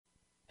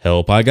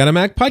Help, I Got a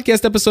Mac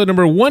podcast episode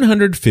number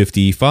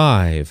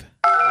 155.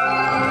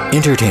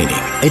 Entertaining,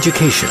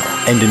 educational,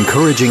 and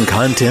encouraging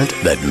content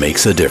that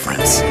makes a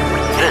difference.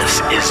 This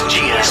is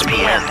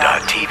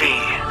GSPN.TV.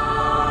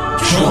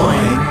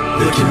 Join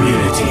the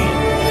community.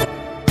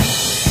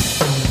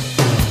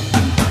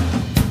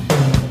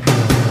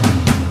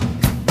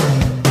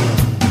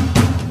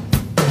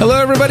 Hello,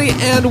 everybody,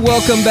 and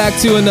welcome back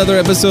to another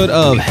episode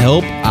of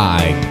Help,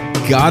 I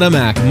Got a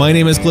Mac. My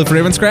name is Cliff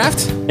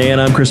Ravenscraft.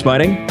 And I'm Chris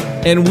Beiting.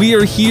 And we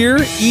are here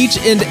each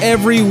and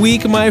every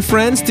week, my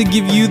friends, to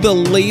give you the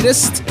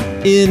latest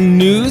in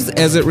news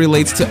as it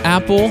relates to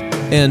Apple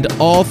and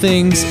all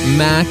things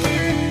Mac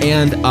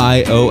and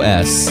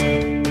iOS.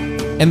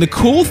 And the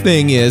cool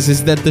thing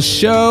is that the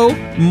show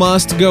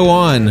must go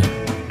on.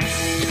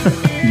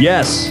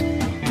 Yes.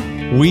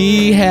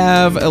 We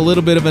have a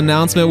little bit of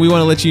announcement. We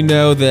want to let you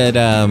know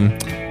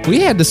that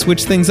we had to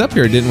switch things up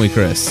here, didn't we,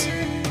 Chris?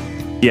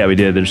 Yeah, we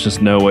did. There's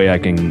just no way I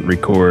can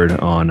record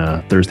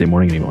on Thursday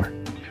morning anymore.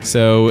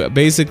 So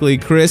basically,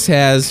 Chris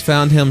has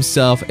found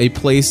himself a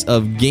place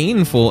of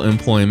gainful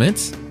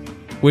employment,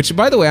 which,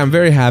 by the way, I'm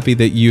very happy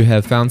that you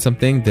have found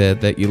something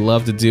that you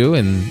love to do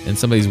and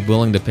somebody's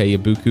willing to pay you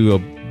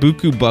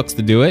buku bucks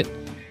to do it.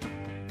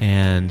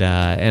 And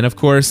of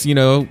course, you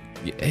know,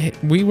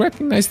 we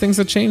recognize things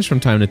that change from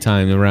time to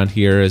time around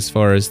here as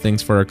far as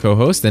things for our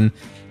co-host. And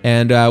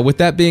with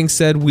that being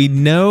said, we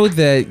know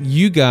that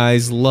you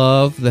guys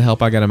love the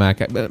Help I Got a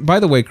Mac.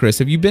 By the way, Chris,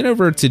 have you been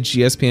over to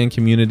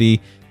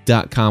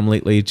gspncommunity.com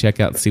lately? Check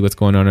out, see what's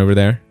going on over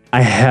there.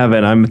 I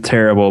haven't. I'm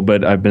terrible,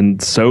 but I've been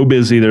so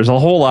busy. There's a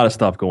whole lot of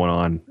stuff going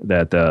on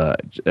that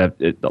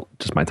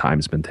just my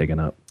time's been taken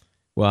up.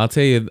 Well, I'll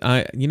tell you,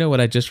 you know what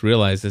I just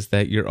realized is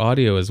that your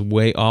audio is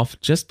way off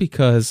just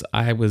because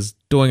I was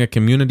doing a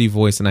community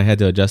voice and I had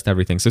to adjust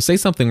everything. So say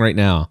something right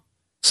now.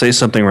 Say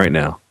something right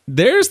now.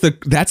 That's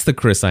the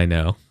Chris I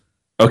know.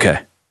 Okay.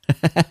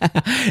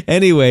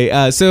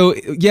 Anyway, so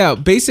yeah,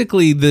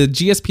 basically the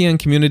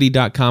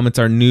gspncommunity.com, it's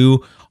our new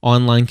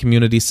online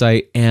community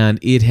site, and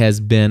it has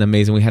been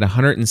amazing. We had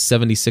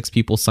 176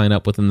 people sign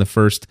up within the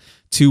first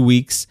 2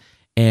 weeks,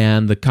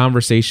 and the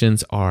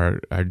conversations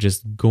are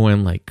just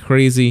going like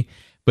crazy.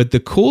 But the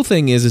cool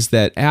thing is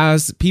that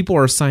as people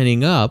are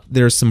signing up,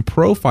 there's some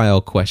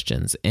profile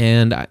questions.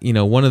 And, you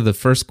know, one of the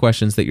first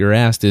questions that you're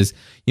asked is,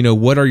 you know,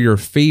 what are your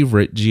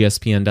favorite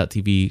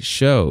GSPN.TV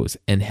shows?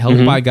 And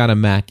Help I Got a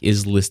Mac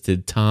is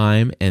listed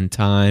time and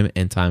time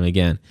and time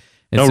again.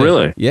 And so,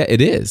 really? Yeah,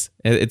 it is.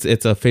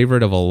 It's a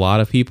favorite of a lot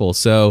of people.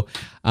 So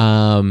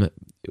I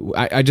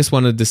just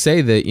wanted to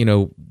say that, you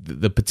know,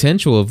 the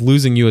potential of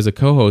losing you as a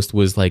co-host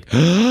was like,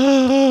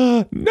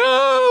 no!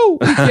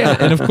 Yeah.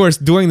 And of course,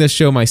 doing this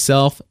show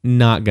myself,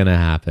 not going to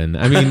happen.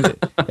 I mean,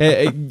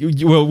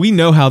 well, we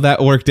know how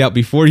that worked out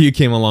before you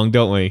came along,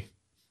 don't we?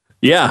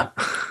 Yeah.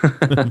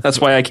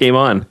 That's why I came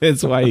on.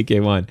 That's why you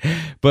came on.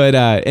 But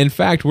in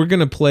fact, we're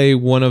going to play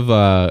one of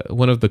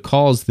the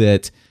calls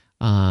that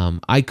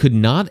I could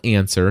not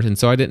answer, and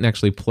so I didn't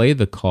actually play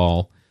the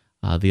call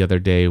the other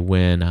day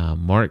when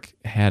Mark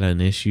had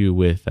an issue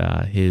with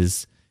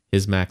his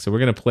Mac. So we're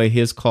going to play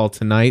his call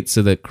tonight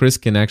so that Chris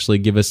can actually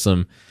give us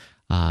some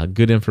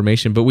good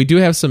information. But we do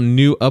have some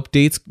new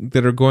updates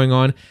that are going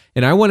on,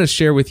 and I want to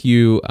share with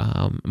you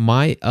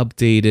my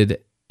updated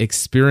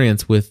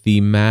experience with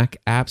the Mac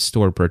App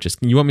Store purchase.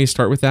 You want me to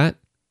start with that?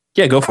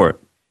 Yeah, go for it.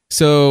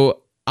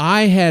 So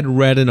I had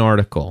read an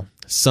article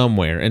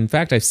somewhere, in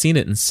fact, I've seen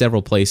it in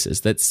several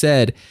places, that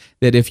said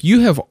that if you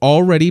have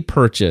already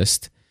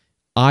purchased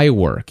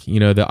iWork,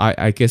 you know,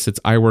 I guess it's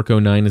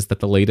iWork 09, is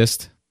that the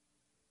latest?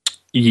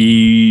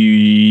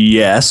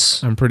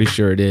 Yes. I'm pretty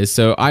sure it is.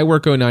 So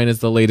iWork 09 is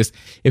the latest.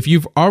 If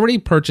you've already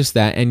purchased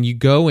that and you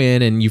go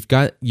in and you've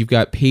got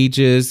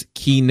Pages,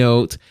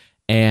 Keynote,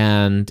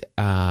 and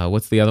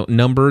what's the other,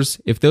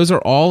 Numbers, if those are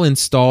all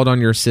installed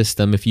on your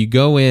system, if you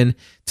go in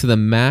to the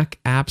Mac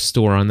App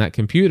Store on that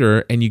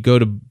computer and you go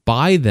to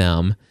buy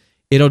them,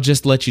 it'll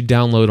just let you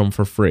download them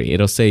for free.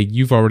 It'll say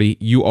you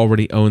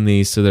already own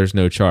these, so there's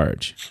no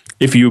charge.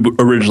 If you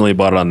originally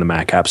bought it on the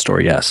Mac App Store,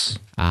 yes.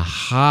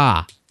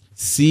 Aha.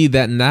 See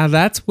that now?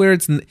 That's where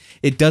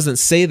it doesn't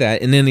say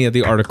that in any of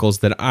the articles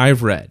that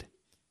I've read.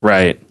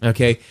 Right.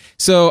 Okay.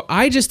 So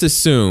I just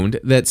assumed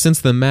that since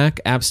the Mac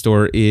App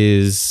Store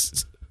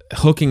is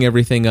hooking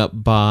everything up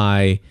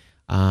by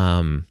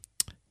email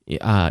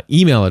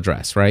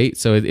address, right?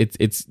 So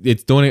it's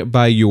doing it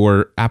by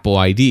your Apple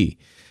ID.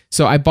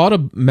 So I bought a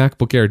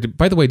MacBook Air.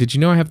 By the way, did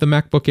you know I have the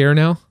MacBook Air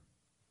now?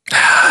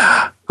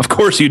 Of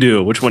course you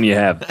do. Which one do you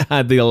have?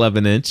 The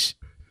 11-inch.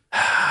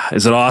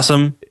 Is it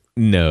awesome?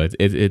 No,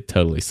 it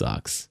totally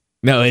sucks.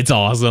 No, it's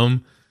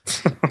awesome.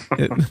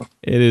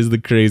 It is the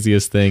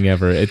craziest thing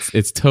ever.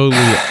 It's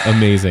totally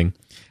amazing.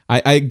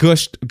 I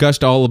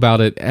gushed all about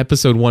it.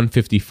 Episode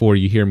 154,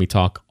 you hear me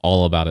talk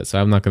all about it, so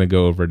I'm not going to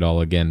go over it all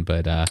again.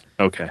 But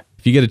okay,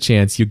 if you get a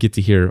chance, you'll get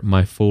to hear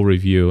my full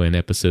review in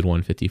episode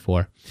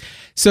 154.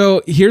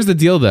 So here's the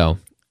deal, though.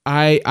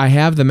 I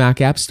have the Mac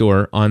App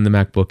Store on the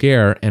MacBook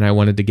Air, and I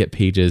wanted to get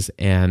Pages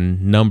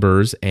and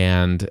Numbers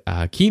and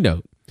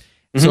Keynote.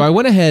 So I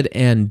went ahead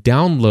and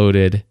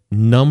downloaded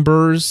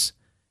Numbers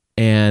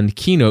and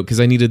Keynote because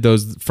I needed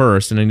those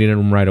first and I needed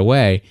them right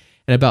away.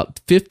 And about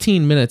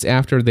 15 minutes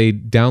after they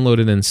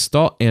downloaded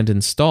and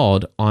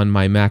installed on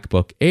my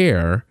MacBook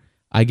Air,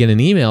 I get an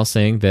email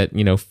saying that,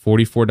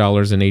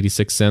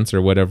 $44.86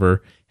 or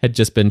whatever had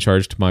just been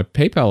charged to my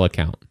PayPal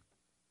account.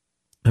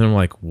 And I'm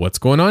like, what's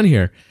going on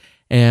here?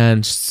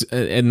 And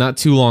not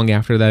too long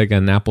after that, I got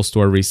an Apple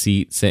Store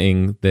receipt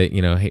saying that,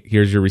 hey,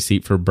 here's your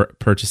receipt for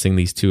purchasing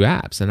these 2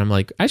 apps. And I'm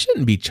like, I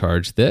shouldn't be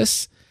charged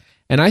this.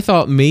 And I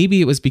thought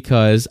maybe it was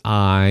because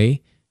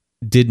I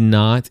didn't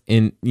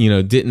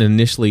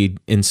initially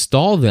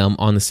install them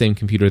on the same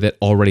computer that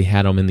already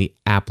had them in the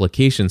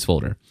applications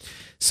folder.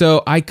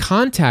 So I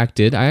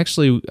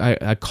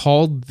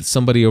called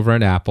somebody over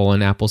at Apple,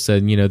 and Apple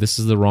said, this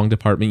is the wrong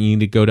department. You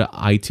need to go to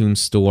iTunes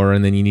Store,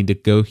 and then you need to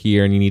go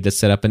here, and you need to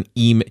set up an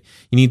email.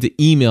 You need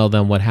to email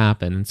them what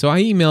happened. And so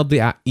I emailed the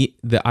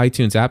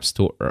iTunes App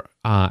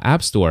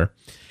Store,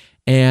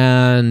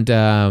 and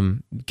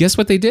guess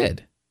what they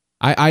did?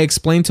 I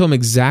explained to them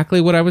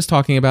exactly what I was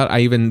talking about.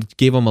 I even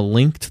gave them a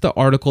link to the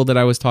article that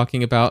I was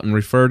talking about and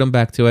referred them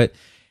back to it,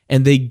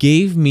 and they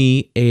gave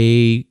me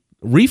a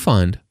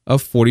refund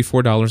of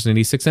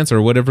 $44.86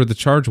 or whatever the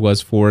charge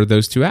was for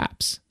those 2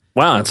 apps.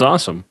 Wow, that's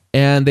awesome.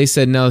 And they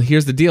said, "Now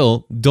here's the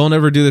deal: don't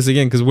ever do this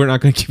again because we're not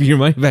going to give you your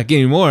money back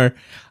anymore.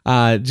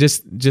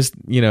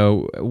 The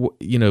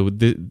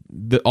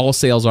all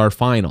sales are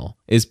final."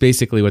 Is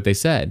basically what they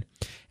said.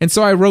 And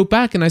so I wrote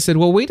back and I said,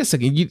 "Well, wait a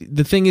second.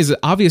 The thing is,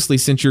 obviously,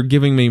 since you're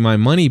giving me my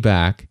money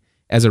back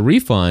as a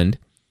refund,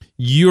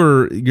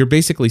 you're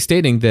basically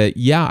stating that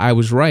I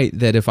was right.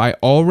 That if I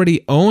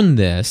already own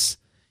this."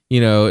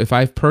 If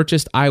I've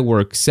purchased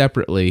iWork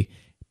separately,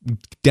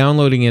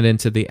 downloading it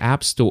into the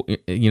App Store,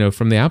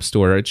 from the App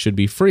Store, it should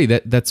be free.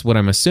 That's what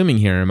I'm assuming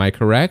here. Am I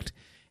correct?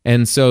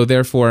 And so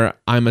therefore,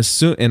 I'm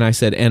assuming, and I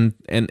said, and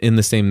in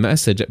the same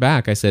message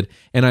back, I said,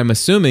 and I'm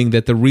assuming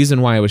that the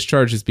reason why I was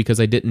charged is because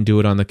I didn't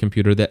do it on the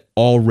computer that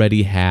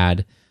already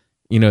had,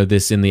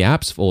 this in the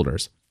apps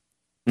folders.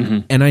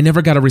 Mm-hmm. And I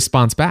never got a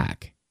response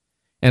back.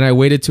 And I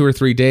waited 2 or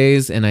 3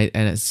 days,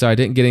 and so I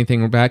didn't get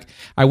anything back.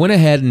 I went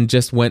ahead and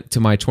just went to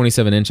my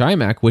 27-inch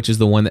iMac, which is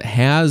the one that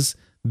has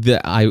the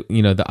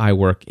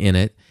iWork in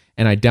it,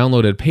 and I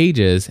downloaded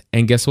Pages,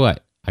 and guess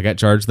what? I got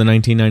charged the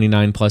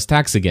 $19.99 plus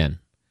tax again.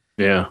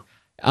 Yeah.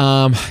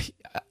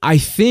 I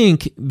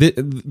think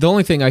the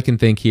only thing I can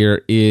think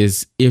here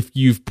is if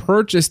you've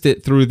purchased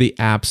it through the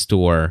App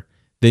Store,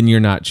 then you're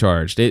not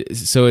charged.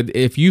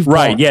 If you've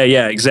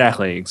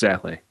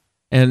exactly.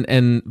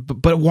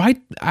 But why?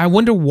 I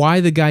wonder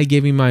why the guy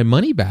gave me my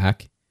money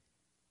back,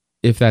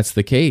 if that's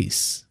the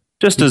case.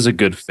 Just as a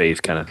good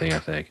faith kind of thing, I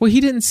think. Well, he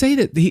didn't say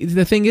that.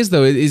 The thing is,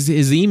 though, is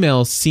his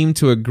email seemed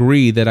to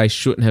agree that I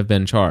shouldn't have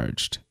been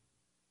charged.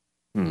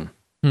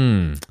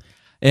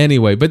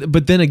 Anyway,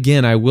 but then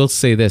again, I will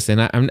say this,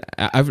 and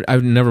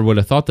I've never would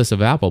have thought this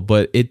of Apple,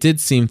 but it did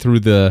seem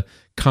through the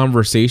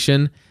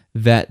conversation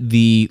that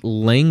the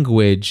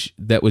language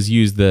that was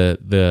used,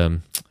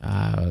 it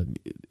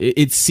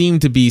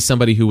seemed to be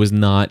somebody who was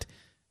not,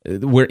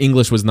 where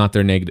English was not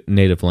their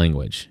native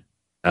language.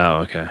 Oh,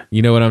 okay.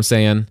 You know what I'm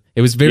saying?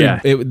 It was very,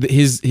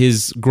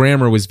 his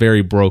grammar was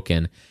very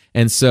broken.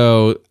 And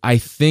so I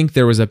think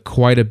there was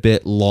quite a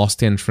bit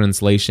lost in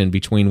translation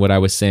between what I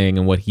was saying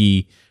and what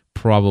he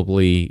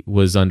probably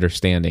was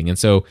understanding. And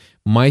so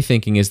my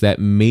thinking is that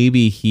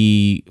maybe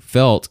he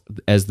felt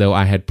as though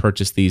I had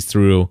purchased these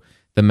through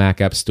the Mac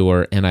App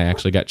Store, and I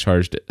actually got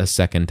charged a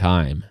second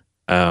time.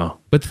 Oh.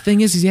 But the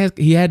thing is,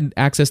 he had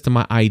access to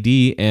my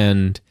ID,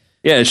 and...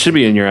 Yeah, it should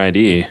be in your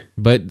ID.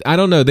 But I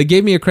don't know. They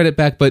gave me a credit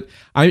back, but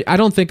I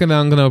don't think I'm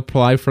going to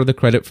apply for the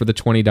credit for the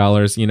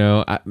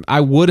 $20. I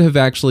would have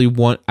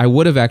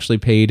actually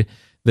paid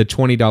the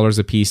 $20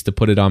 a piece to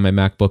put it on my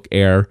MacBook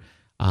Air,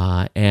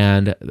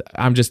 and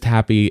I'm just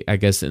happy, I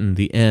guess, in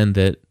the end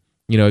that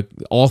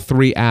all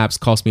 3 apps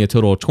cost me a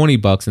total of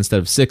 $20 instead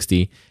of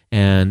 $60,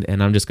 and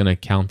I'm just going to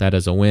count that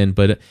as a win.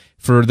 But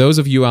for those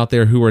of you out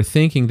there who are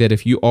thinking that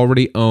if you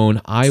already own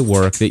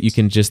iWork, that you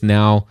can just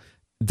now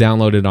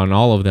download it on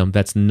all of them,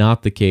 that's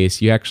not the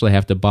case. You actually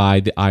have to buy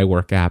the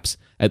iWork apps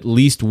at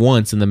least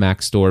once in the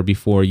Mac Store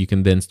before you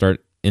can then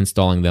start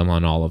installing them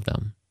on all of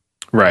them.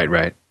 Right.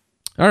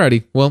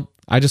 Alrighty. Well,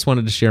 I just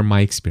wanted to share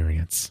my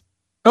experience.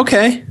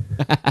 Okay.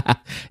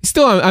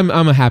 Still, I'm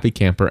a happy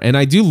camper, and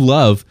I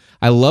love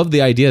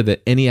the idea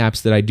that any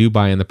apps that I do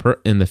buy in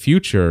the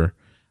future,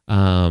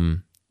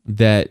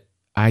 that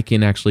I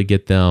can actually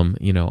get them,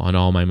 on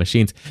all my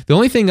machines. The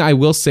only thing I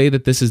will say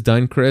that this has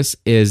done, Chris,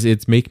 is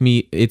it's made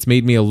me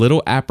a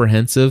little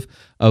apprehensive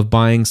of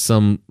buying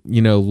some,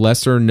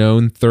 lesser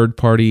known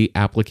third-party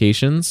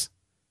applications.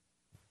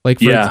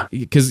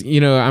 Because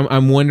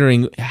I'm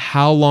wondering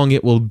how long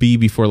it will be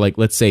before,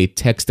 let's say,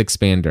 Text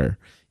Expander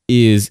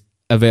is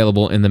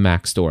available in the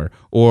Mac Store,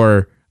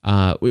 or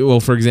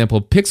for example,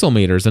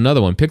 Pixelmator is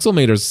another one.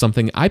 Pixelmator is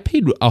something I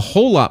paid a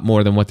whole lot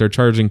more than what they're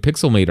charging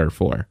Pixelmator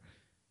for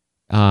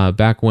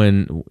back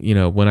when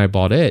I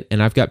bought it,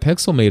 and I've got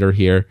Pixelmator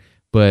here,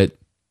 but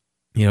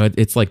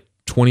it's like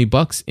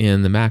 $20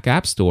 in the Mac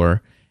App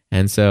Store.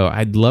 And so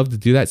I'd love to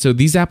do that. So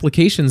these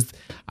applications,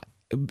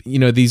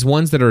 these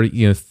ones that are,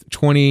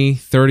 20,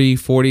 30,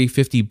 40,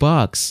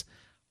 $50,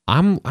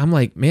 I'm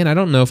like, man, I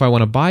don't know if I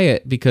want to buy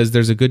it, because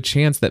there's a good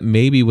chance that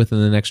maybe within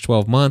the next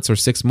 12 months or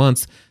 6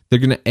 months, they're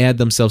going to add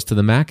themselves to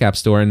the Mac App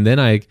Store. And then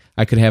I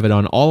could have it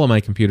on all of my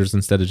computers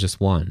instead of just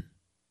one.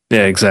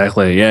 Yeah,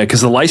 exactly. Yeah,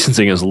 because the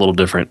licensing is a little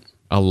different.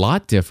 A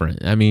lot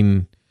different. I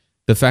mean,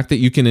 the fact that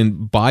you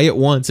can buy it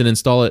once and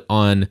install it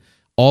on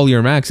all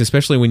your Macs,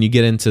 especially when you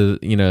get into,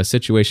 a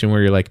situation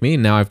where you're like me,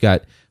 now I've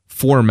got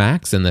 4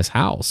 Macs in this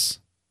house.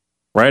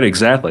 Right,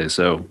 exactly.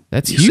 So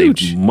that's you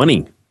huge. save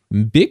money.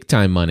 Big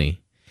time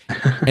money.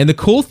 And the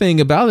cool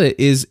thing about it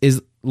is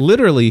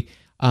literally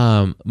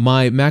my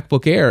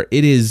MacBook Air,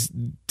 it is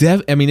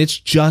it's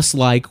just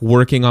like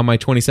working on my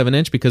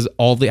 27-inch, because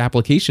all the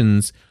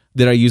applications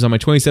that I use on my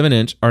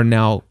 27-inch are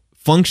now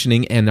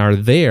functioning and are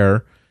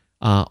there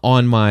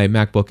on my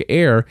MacBook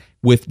Air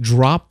with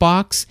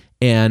Dropbox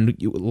and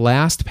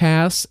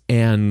LastPass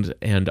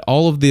and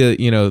all of the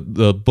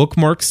the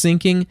bookmark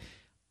syncing.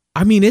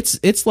 I mean,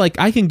 it's like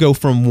I can go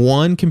from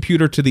one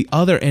computer to the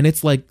other, and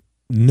it's like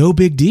no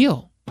big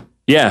deal.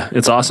 Yeah,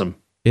 it's awesome.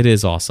 It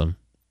is awesome.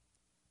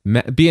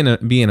 Being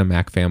a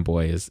Mac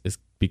fanboy is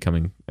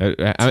becoming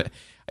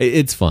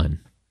it's fun.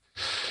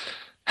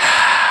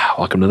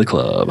 Welcome to the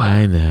club.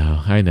 I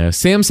know.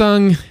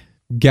 Samsung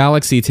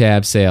Galaxy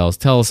Tab sales.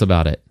 Tell us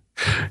about it.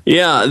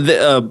 Yeah,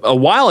 a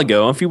while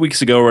ago, a few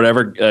weeks ago or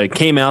whatever,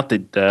 came out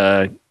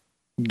that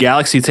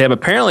Galaxy Tab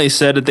apparently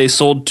said that they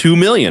sold 2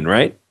 million,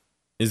 right?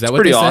 Is that it's what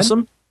pretty they said?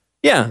 awesome?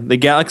 Yeah, the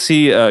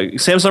Galaxy,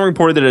 Samsung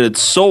reported that it had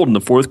sold in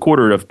the fourth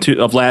quarter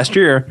of last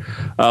year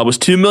was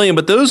 2 million,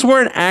 but those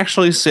weren't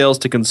actually sales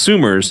to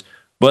consumers,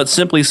 but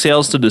simply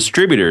sales to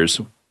distributors.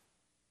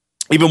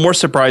 Even more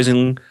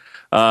surprising,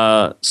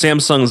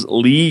 Samsung's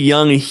Lee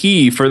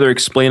Young-hee further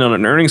explained on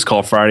an earnings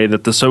call Friday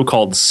that the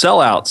so-called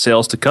sellout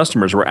sales to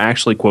customers were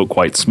actually, quote,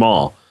 quite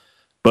small,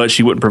 but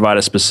she wouldn't provide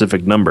a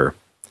specific number.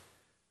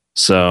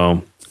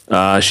 So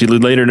she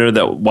later noted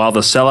that while the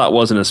sellout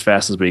wasn't as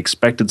fast as we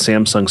expected,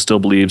 Samsung still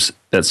believes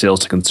that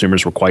sales to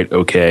consumers were quite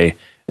okay,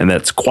 and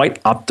that's quite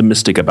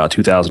optimistic about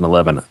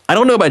 2011. I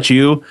don't know about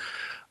you.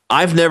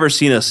 I've never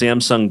seen a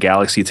Samsung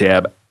Galaxy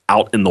Tab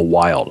out in the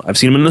wild. I've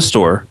seen them in the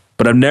store,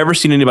 but I've never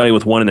seen anybody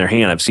with one in their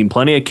hand. I've seen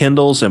plenty of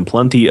Kindles and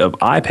plenty of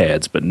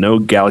iPads, but no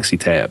Galaxy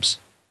Tabs.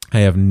 I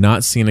have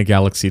not seen a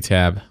Galaxy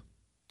Tab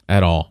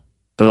at all.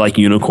 They're like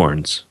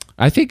unicorns.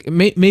 I think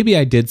maybe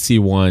I did see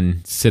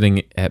one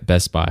sitting at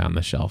Best Buy on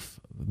the shelf.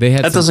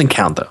 That doesn't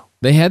count though.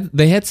 They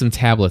had some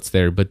tablets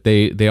there, but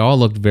they all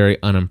looked very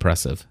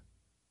unimpressive.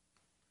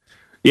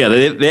 Yeah,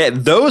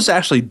 those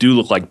actually do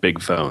look like big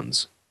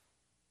phones.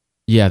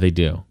 Yeah, they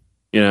do.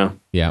 Yeah.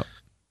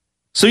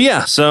 So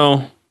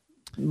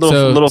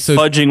little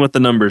fudging with the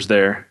numbers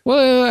there.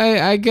 Well,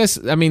 I guess,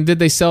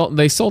 they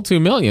sold 2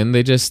 million.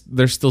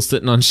 They're still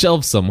sitting on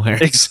shelves somewhere.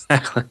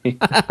 Exactly.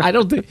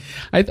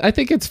 I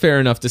think it's fair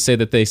enough to say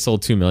that they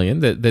sold 2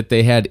 million, that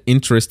they had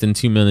interest in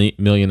 2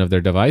 million of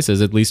their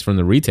devices, at least from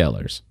the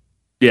retailers.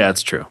 Yeah,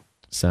 it's true.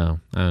 So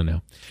I don't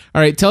know.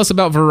 All right. Tell us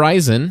about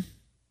Verizon.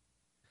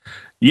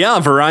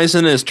 Yeah,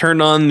 Verizon has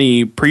turned on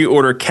the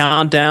pre-order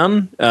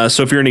countdown.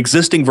 So if you're an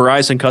existing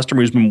Verizon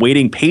customer who's been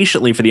waiting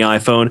patiently for the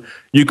iPhone,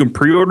 you can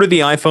pre-order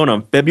the iPhone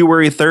on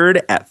February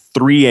 3rd at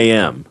 3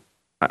 a.m.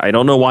 I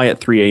don't know why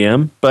at 3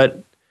 a.m.,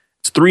 but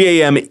it's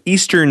 3 a.m.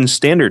 Eastern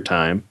Standard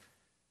Time.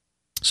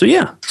 So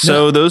yeah,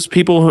 those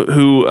people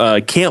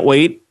who can't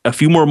wait a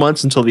few more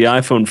months until the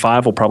iPhone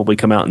 5 will probably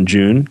come out in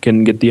June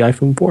can get the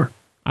iPhone 4.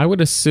 I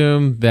would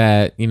assume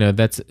that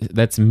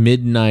that's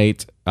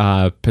midnight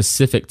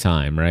Pacific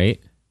time, right?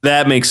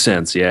 That makes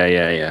sense.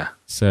 Yeah.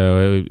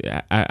 So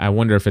I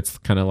wonder if it's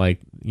kind of like,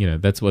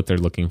 that's what they're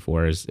looking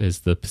for is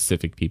the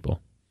Pacific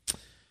people.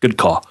 Good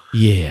call.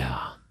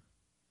 Yeah.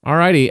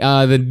 Alrighty.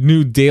 The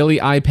new daily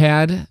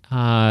iPad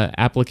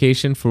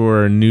application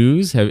for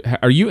news.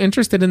 Are you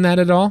interested in that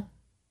at all?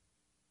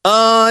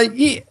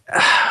 Yeah.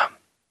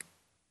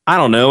 I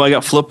don't know. I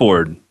got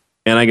Flipboard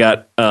and I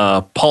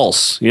got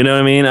Pulse. You know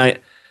what I mean?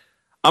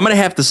 I'm going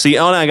to have to see.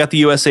 Oh, no, I got the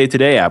USA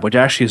Today app, which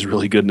actually is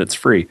really good and it's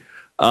free.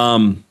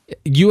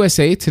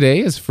 USA Today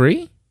is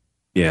free?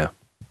 Yeah.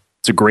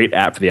 It's a great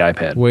app for the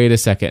iPad. Wait a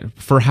second.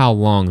 For how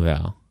long,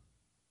 though?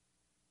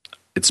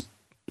 It's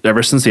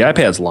ever since the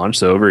iPad's launched,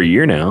 so over a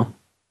year now.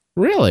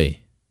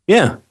 Really?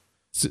 Yeah.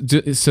 So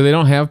they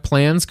don't have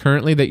plans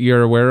currently that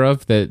you're aware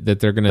of that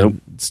they're going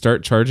to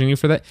start charging you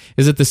for that?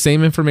 Is it the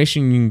same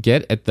information you can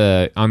get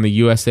on the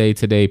USA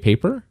Today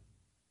paper?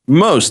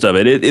 Most of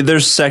it.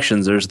 There's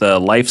sections. There's the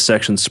life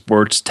section,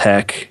 sports,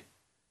 tech,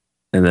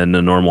 and then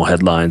the normal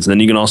headlines. And then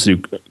you can also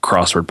do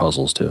crossword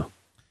puzzles too.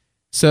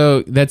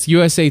 So that's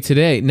USA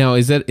Today. Now,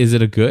 is it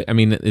a good?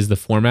 Is the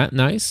format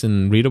nice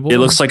and readable? It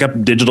looks like a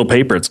digital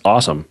paper. It's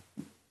awesome.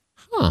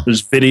 Huh.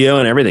 There's video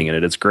and everything in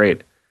it. It's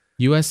great.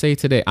 USA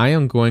Today. I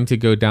am going to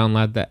go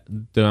download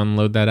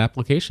that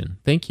application.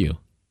 Thank you.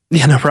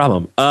 Yeah, no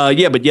problem. But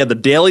the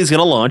daily's going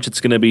to launch. It's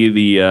going to be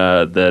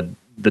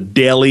the the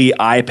daily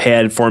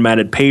iPad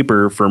formatted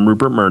paper from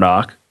Rupert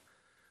Murdoch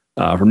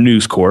from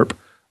News Corp.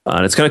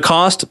 And it's going to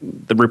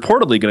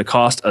reportedly going to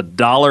cost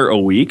 $1 a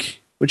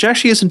week, which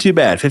actually isn't too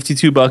bad.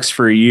 $52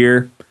 for a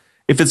year.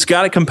 If it's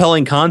got a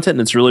compelling content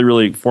and it's really,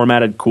 really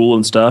formatted cool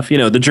and stuff,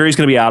 the jury's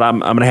going to be out. I'm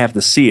going to have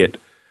to see it.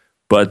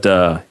 But,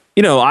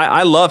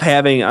 I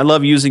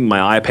love using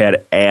my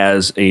iPad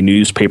as a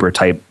newspaper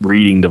type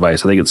reading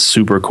device. I think it's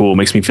super cool. It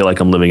makes me feel like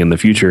I'm living in the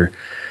future.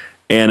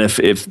 And if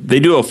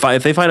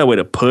they find a way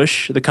to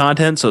push the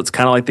content, so it's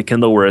kind of like the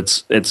Kindle where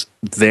it's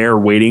there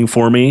waiting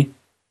for me,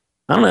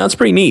 I don't know. That's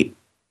pretty neat.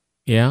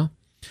 Yeah.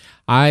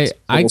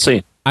 We'll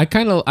see. I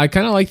kind of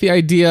like the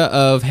idea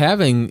of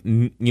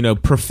having,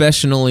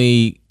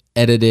 professionally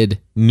edited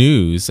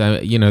news.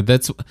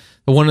 That's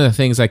one of the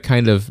things I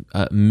kind of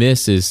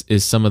miss is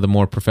some of the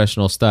more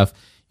professional stuff.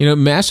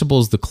 Mashable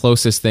is the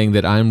closest thing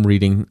that I'm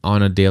reading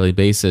on a daily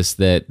basis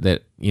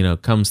that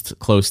comes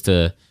close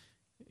to,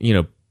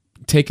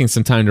 taking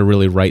some time to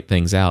really write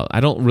things out. I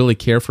don't really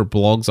care for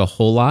blogs a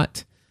whole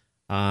lot.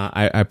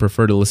 I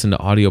prefer to listen to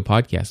audio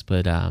podcasts,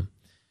 but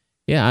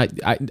yeah,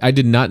 I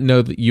did not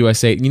know that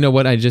USA. You know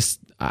what?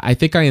 I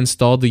think I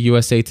installed the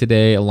USA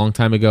Today a long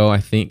time ago. I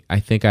think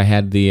I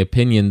had the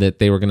opinion that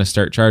they were going to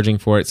start charging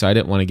for it, so I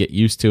didn't want to get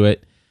used to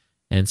it,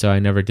 and so I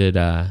never did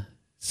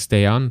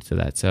stay on to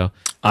that. So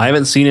I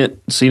haven't seen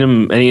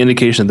them any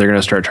indication that they're going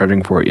to start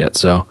charging for it yet.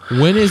 So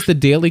when is the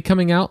daily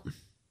coming out?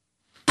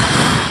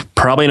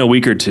 Probably in a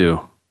week or two.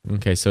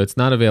 Okay, so it's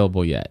not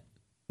available yet.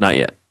 Not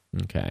yet.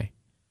 Okay,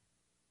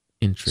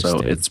 interesting. So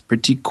it's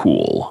pretty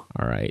cool.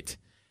 All right.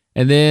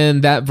 And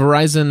then that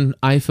Verizon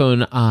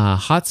iPhone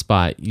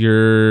hotspot,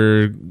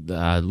 you're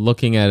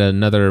looking at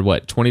another,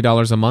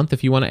 $20 a month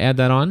if you want to add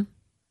that on?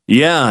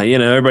 Yeah,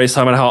 everybody's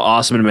talking about how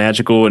awesome and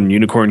magical and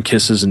unicorn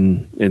kisses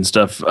and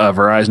stuff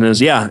Verizon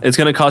is. Yeah, it's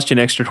going to cost you an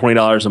extra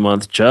 $20 a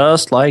month,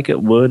 just like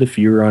it would if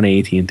you were on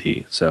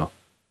AT&T. So,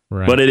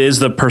 right. But it is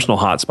the personal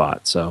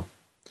hotspot. So,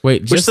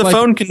 which the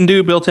phone can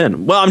do built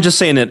in. Well, I'm just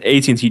saying that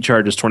AT&T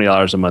charges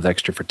 $20 a month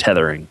extra for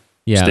tethering.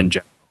 Yeah. Just in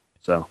general.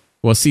 So.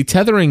 Well, see,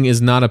 tethering is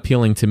not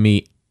appealing to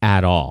me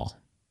at all.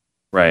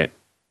 Right.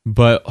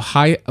 But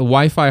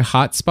Wi-Fi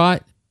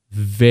hotspot,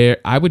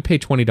 I would pay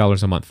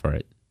 $20 a month for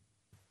it.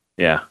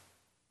 Yeah.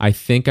 I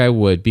think I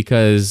would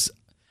because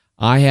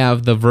I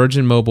have the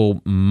Virgin Mobile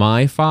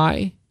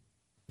MiFi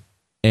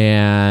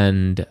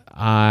and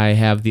I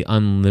have the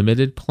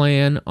unlimited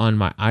plan on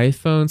my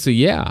iPhone. So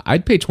yeah,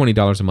 I'd pay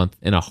 $20 a month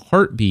in a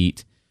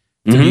heartbeat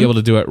to be able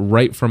to do it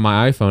right from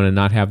my iPhone and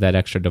not have that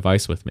extra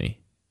device with me.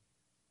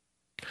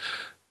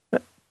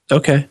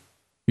 Okay.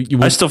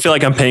 I still feel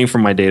like I'm paying for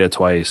my data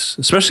twice,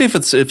 especially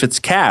if it's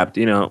capped.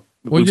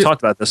 We've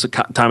talked about this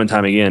time and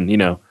time again.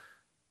 Yeah,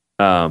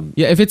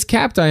 if it's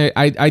capped,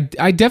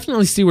 I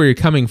definitely see where you're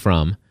coming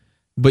from.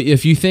 But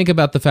if you think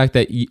about the fact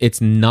that it's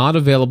not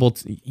available,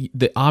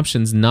 the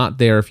option's not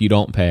there if you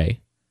don't pay,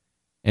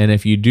 and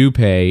if you do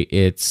pay,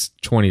 it's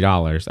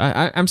 $20.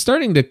 I'm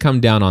starting to come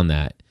down on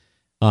that.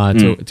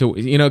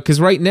 Because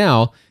right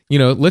now,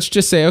 let's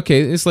just say,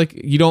 okay, it's like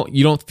you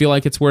don't feel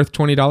like it's worth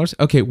 $20.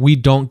 Okay, we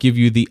don't give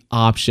you the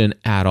option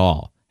at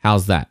all.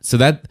 How's that? So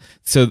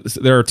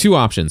there are two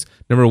options.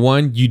 Number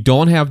one, you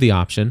don't have the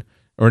option,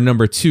 or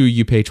number two,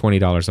 you pay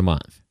 $20 a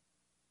month.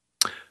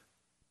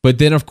 But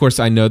then, of course,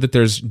 I know that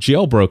there's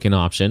jailbroken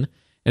option,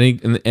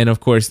 and of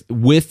course,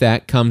 with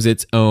that comes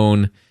its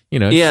own,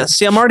 Yeah,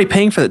 see, I'm already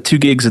paying for that 2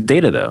 gigs of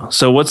data though.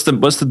 So what's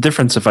the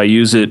difference if I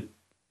use it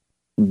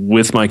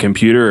with my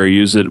computer or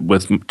use it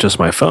with just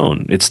my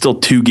phone? It's still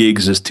 2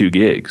 gigs is 2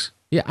 gigs.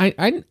 Yeah,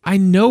 I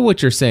know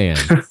what you're saying.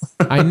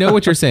 I know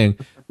what you're saying,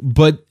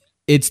 but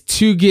it's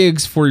 2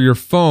 gigs for your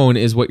phone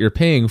is what you're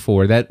paying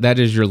for. That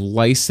is your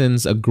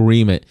license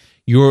agreement.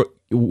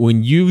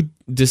 When you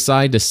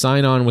decide to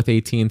sign on with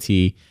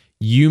AT&T,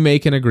 you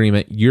make an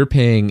agreement. You're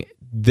paying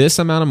this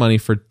amount of money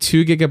for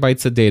 2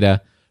 gigabytes of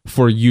data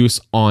for use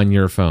on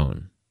your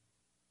phone.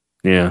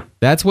 Yeah,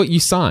 that's what you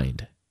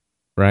signed,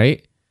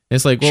 right?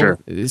 It's like, well,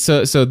 sure.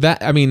 So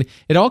that, I mean,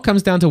 it all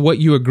comes down to what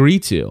you agree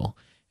to.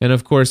 And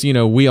of course,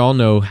 we all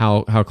know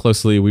how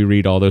closely we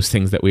read all those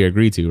things that we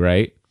agree to,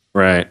 right?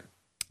 Right.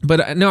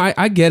 But no,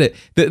 I get it.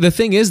 The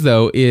thing is,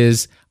 though,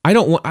 is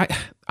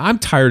I'm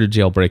tired of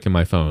jailbreaking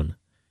my phone.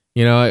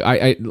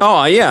 I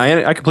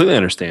completely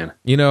understand.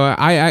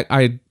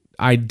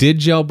 I did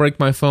jailbreak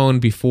my phone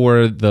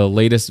before the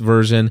latest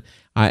version.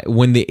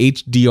 When the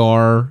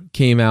HDR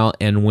came out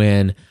and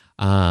when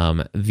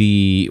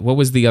what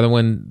was the other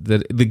one,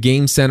 the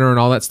Game Center and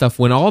all that stuff,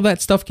 when all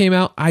that stuff came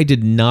out, I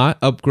did not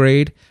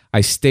upgrade. I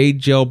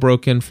stayed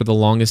jailbroken for the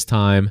longest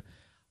time,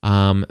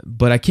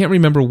 but I can't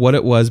remember what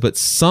it was, but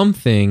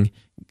something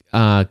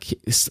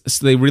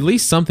they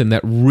released something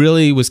that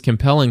really was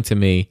compelling to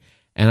me,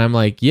 and I'm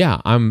like,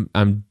 yeah, I'm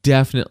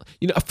definitely,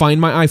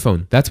 Find My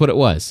iPhone, that's what it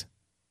was.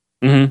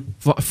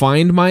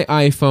 Find My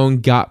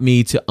iPhone got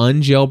me to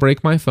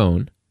unjailbreak my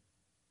phone.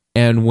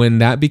 And when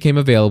that became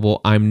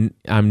available, I'm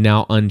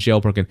now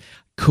unjailbroken.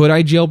 Could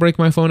I jailbreak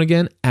my phone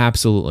again?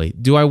 Absolutely.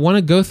 Do I want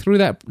to go through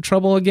that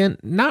trouble again?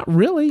 Not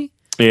really.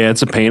 Yeah,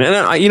 it's a pain.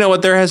 And you know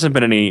what? There hasn't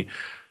been any.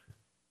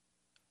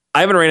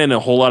 I haven't ran into a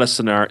whole lot of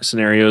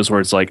scenarios where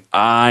it's like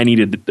I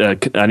need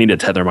to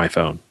tether my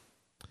phone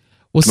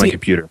to my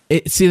computer.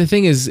 See, the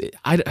thing is,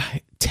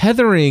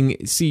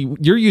 tethering. See,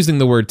 you're using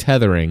the word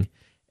tethering,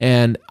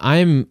 and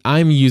I'm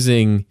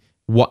using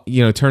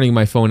turning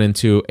my phone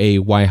into a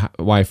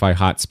Wi-Fi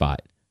hotspot.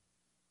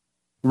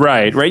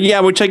 Right. Yeah,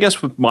 which I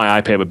guess with my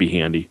iPad would be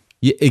handy.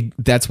 Yeah,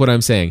 that's what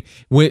I'm saying.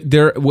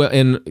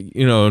 And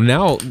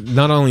now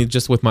not only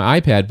just with my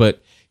iPad,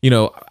 but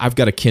I've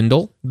got a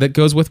Kindle that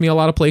goes with me a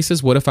lot of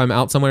places. What if I'm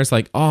out somewhere? It's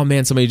like, oh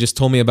man, somebody just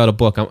told me about a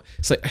book.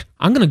 It's like,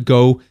 I'm gonna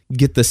go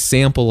get the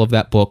sample of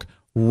that book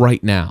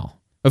right now.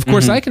 Of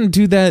course, I can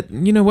do that.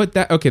 You know what?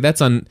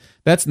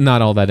 That's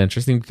not all that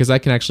interesting because I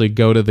can actually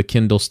go to the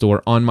Kindle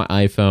store on my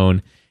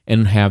iPhone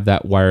and have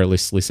that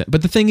wirelessly sent.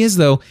 But the thing is,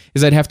 though,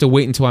 is I'd have to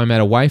wait until I'm at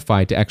a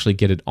Wi-Fi to actually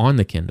get it on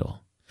the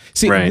Kindle.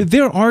 See,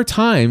 There are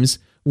times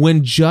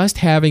when just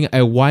having a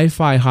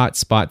Wi-Fi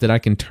hotspot that I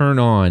can turn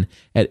on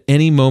at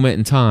any moment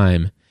in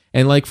time,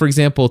 and like for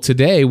example,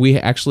 today we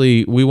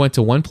went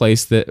to one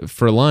place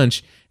for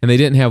lunch and they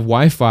didn't have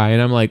Wi-Fi,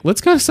 and I'm like,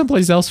 let's go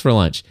someplace else for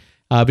lunch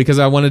because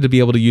I wanted to be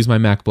able to use my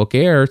MacBook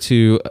Air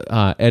to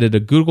edit a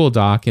Google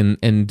Doc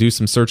and do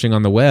some searching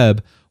on the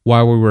web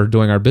while we were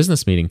doing our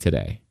business meeting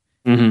today.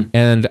 Mm-hmm.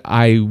 And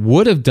I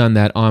would have done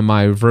that on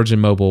my Virgin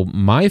Mobile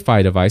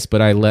MiFi device,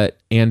 but I let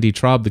Andy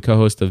Traub, the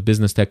co-host of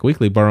Business Tech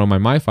Weekly, borrow my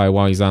MiFi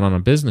while he's out on a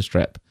business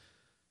trip.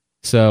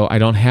 So I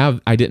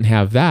didn't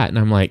have that, and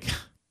I'm like,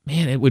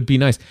 man, it would be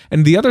nice.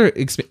 And the other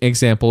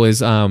example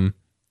is when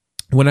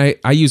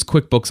I use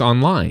QuickBooks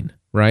Online,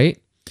 right?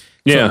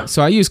 Yeah.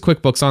 So I use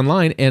QuickBooks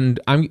Online, and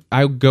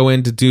I go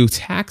in to do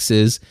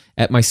taxes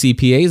at my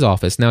CPA's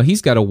office. Now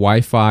he's got a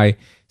Wi-Fi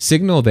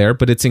signal there,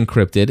 but it's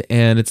encrypted,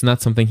 and it's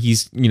not something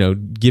he's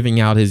giving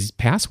out his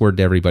password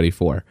to everybody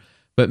for.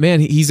 But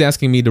man, he's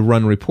asking me to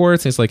run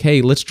reports. And it's like,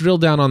 hey, let's drill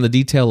down on the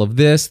detail of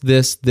this,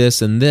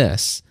 and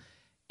this.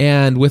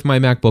 And with my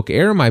MacBook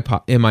Air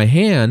in my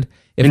hand,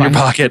 in your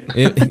pocket,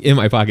 in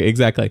my pocket,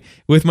 exactly.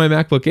 With my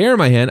MacBook Air in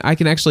my hand, I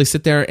can actually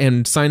sit there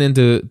and sign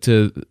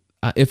into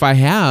if I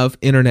have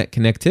internet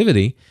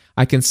connectivity,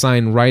 I can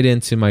sign right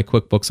into my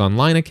QuickBooks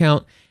Online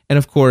account. And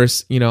of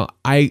course,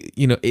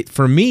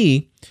 for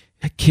me,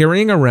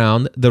 carrying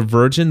around the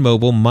Virgin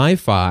Mobile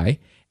MiFi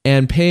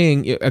and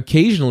paying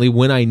occasionally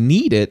when I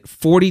need it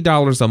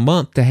 $40 a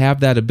month to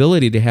have that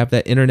ability to have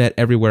that internet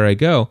everywhere I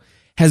go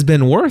has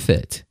been worth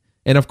it.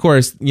 And of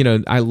course,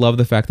 I love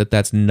the fact that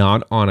that's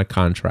not on a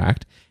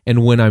contract.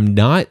 And when I'm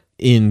not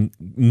in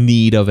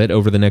need of it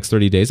over the next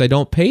 30 days, I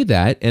don't pay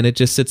that, and it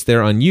just sits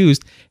there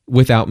unused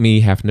without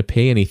me having to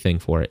pay anything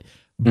for it.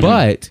 Mm-hmm.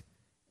 But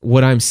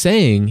what I'm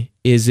saying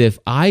is if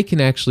I can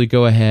actually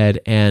go ahead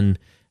and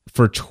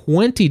for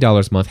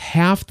 $20 a month,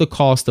 half the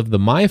cost of the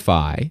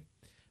MiFi,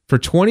 for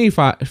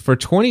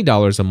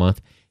 $20 a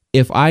month,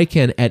 if I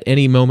can at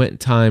any moment in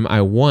time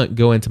I want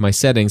go into my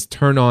settings,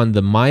 turn on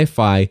the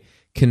MiFi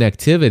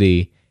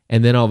connectivity,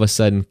 and then all of a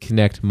sudden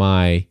connect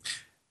my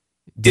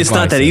devices. It's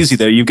not that easy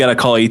though. You've got to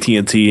call AT&T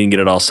and get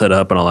it all set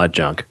up and all that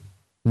junk.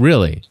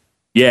 Really?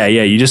 Yeah.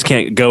 You just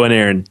can't go in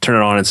there and turn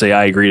it on and say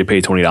I agree to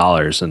pay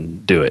 $20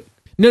 and do it.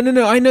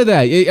 No. I know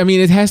that. I mean,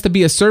 it has to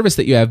be a service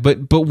that you have,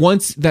 but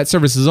once that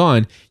service is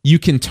on, you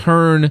can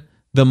turn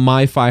the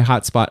MiFi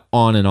hotspot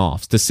on and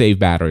off to save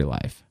battery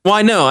life. Well,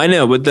 I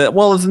know. But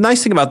the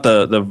nice thing about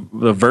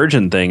the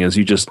Virgin thing is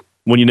you just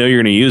when you know you're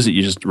going to use it,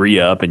 you just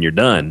re-up and you're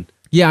done.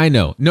 Yeah, I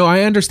know. No,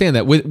 I understand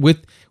that.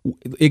 With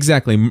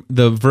exactly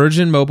the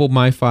Virgin Mobile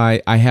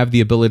MiFi, I have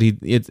the ability.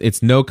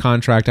 It's no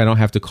contract. I don't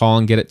have to call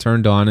and get it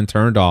turned on and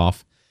turned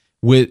off.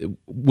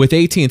 With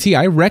AT&T,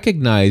 I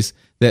recognize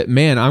that,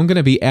 man, I'm going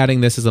to be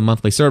adding this as a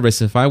monthly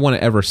service. If I want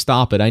to ever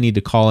stop it, I need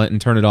to call it and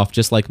turn it off.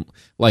 Just like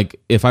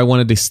if I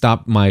wanted to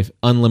stop my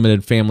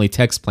unlimited family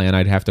text plan,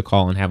 I'd have to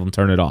call and have them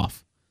turn it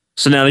off.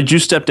 So now, did you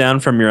step down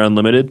from your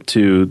unlimited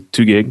to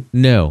 2 gig?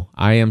 No,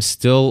 I am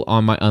still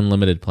on my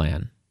unlimited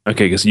plan.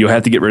 Okay, because you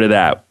have to get rid of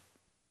that.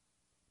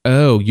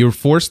 Oh, you're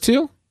forced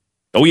to?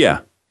 Oh,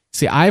 yeah.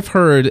 See, I've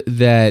heard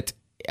that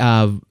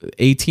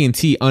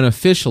AT&T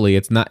unofficially,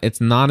 it's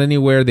not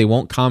anywhere. They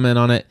won't comment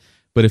on it.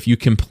 But if you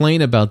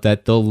complain about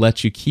that, they'll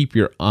let you keep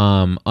your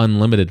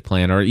unlimited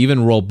plan or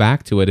even roll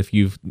back to it if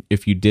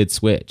you did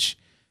switch.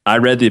 I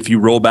read that if you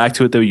roll back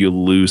to it, though, you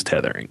lose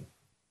tethering.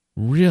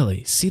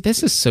 Really? See,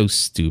 this is so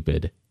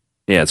stupid.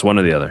 Yeah, it's one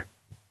or the other.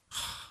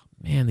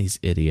 Man, these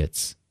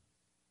idiots.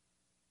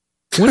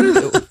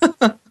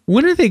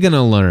 When are they going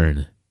to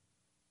learn?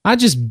 I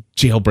just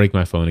jailbreak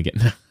my phone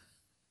again.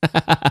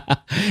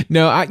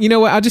 No, you know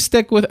what? I'll just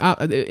stick with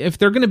if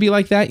they're going to be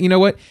like that. You know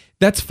what?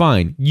 That's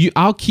fine.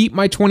 I'll keep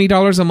my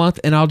 $20 a month,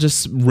 and I'll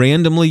just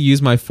randomly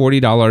use my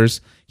 $40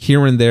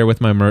 here and there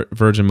with my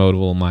Virgin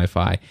Mobile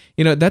MiFi.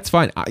 That's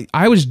fine.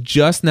 I was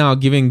just now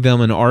giving them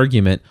an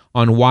argument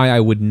on why I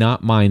would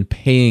not mind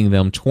paying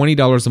them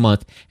 $20 a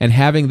month and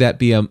having that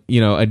be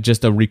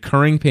just a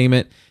recurring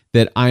payment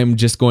that I'm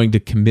just going to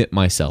commit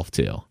myself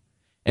to.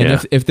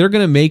 And if they're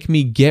going to make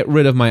me get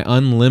rid of my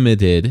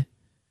unlimited,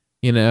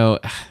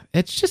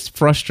 it's just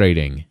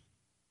frustrating.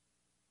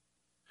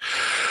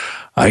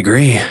 I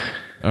agree.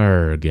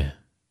 Erg.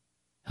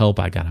 Help,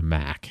 I got a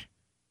Mac.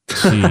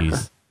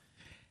 Jeez.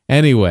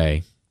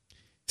 Anyway,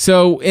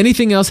 so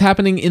anything else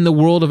happening in the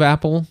world of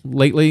Apple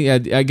lately?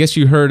 I guess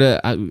you heard,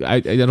 I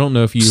don't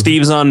know if you...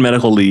 Steve's on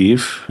medical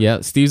leave.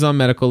 Yeah, Steve's on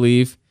medical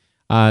leave.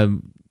 Do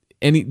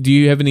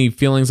you have any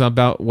feelings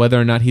about whether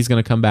or not he's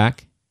going to come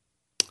back?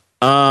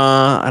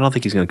 I don't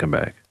think he's going to come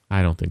back.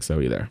 I don't think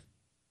so either.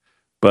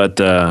 But,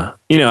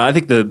 I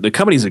think the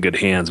company's in good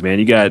hands, man.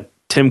 You got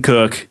Tim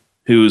Cook,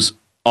 who's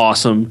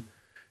awesome.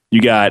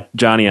 You got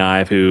Johnny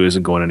Ive, who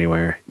isn't going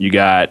anywhere. You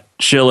got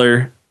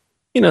Schiller.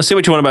 Say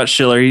what you want about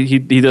Schiller. He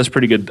does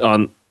pretty good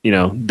on,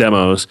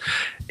 demos.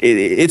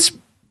 They've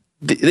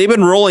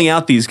been rolling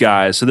out these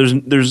guys. So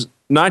there's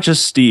not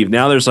just Steve.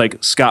 Now there's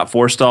like Scott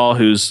Forstall,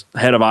 who's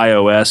head of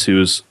iOS,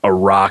 who's a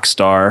rock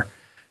star.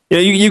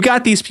 You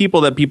got these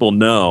people that people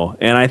know.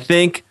 And I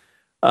think,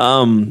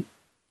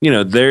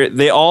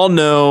 they all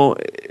know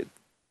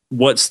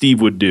what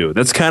Steve would do.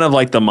 That's kind of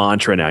like the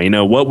mantra now.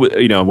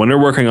 When they're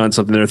working on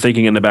something, they're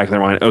thinking in the back of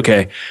their mind,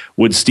 okay,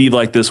 would Steve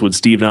like this? Would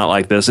Steve not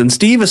like this? And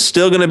Steve is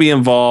still going to be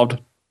involved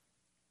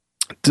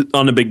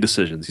on the big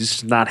decisions. He's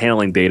just not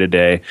handling day to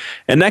day.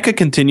 And that could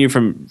continue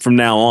from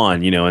now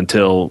on,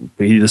 until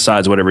he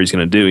decides whatever he's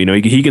going to do.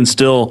 He can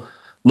still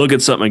look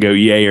at something and go,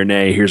 yay or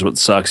nay, here's what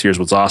sucks, here's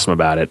what's awesome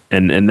about it.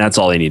 And that's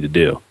all they need to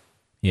do.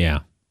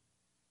 Yeah.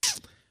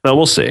 Well,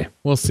 we'll see.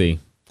 We'll see.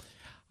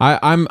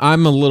 I'm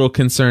a little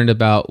concerned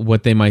about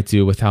what they might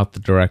do without the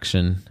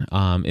direction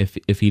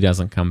if he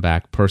doesn't come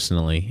back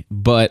personally.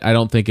 But I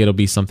don't think it'll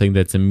be something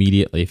that's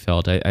immediately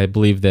felt. I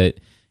believe that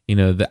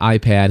the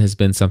iPad has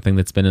been something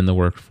that's been in the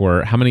work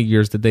for how many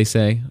years did they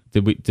say?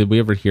 Did we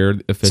ever hear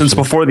officially? Since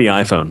before the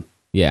iPhone.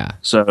 Yeah.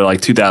 So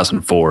like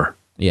 2004.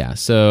 Yeah.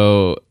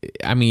 So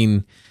I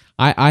mean,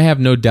 I have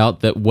no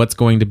doubt that what's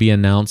going to be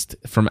announced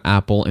from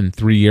Apple in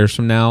 3 years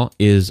from now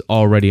is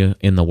already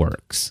in the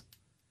works.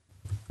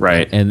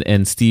 Right.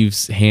 And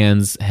Steve's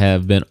hands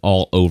have been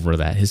all over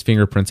that. His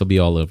fingerprints will be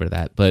all over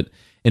that. But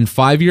in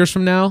 5 years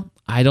from now,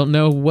 I don't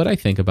know what I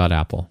think about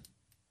Apple.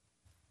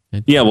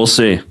 Yeah, we'll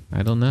see.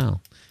 I don't know.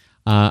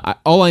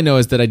 All I know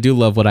is that I do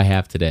love what I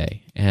have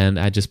today. And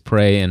I just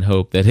pray and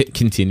hope that it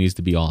continues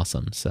to be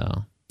awesome.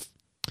 So,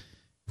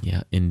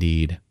 yeah,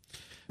 indeed.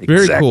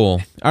 Very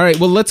cool. All right,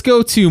 well, let's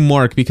go to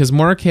Mark, because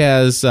Mark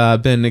has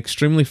been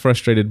extremely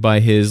frustrated by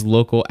his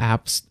local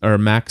apps or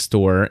Mac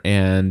store,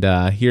 and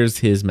here's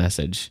his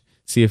message.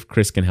 See if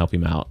Chris can help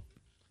him out.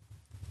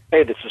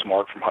 Hey, this is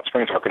Mark from Hot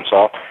Springs,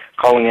 Arkansas,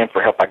 calling in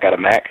for help. I got a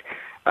Mac.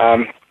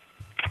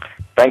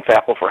 Thanks,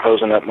 Apple, for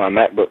hosing up my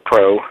MacBook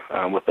Pro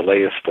with the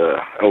latest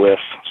OS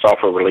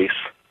software release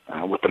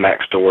with the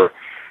Mac store.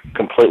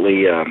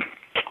 Completely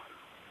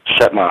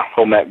shut my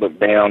whole MacBook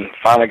down.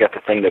 Finally got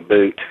the thing to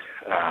boot.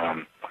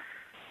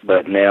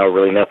 But now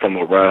really nothing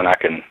will run. I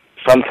can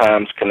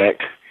sometimes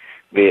connect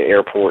via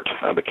airport,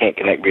 but can't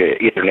connect via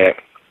Ethernet.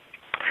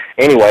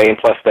 Anyway, and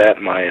plus that,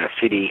 my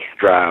CD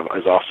drive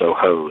is also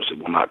hosed. It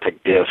will not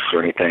take disks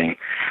or anything.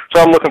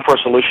 So I'm looking for a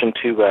solution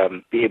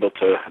to be able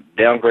to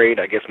downgrade,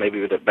 I guess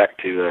maybe back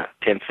to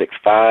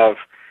 10.6.5 or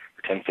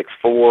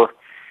 10.6.4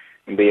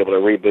 and be able to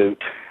reboot.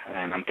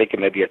 And I'm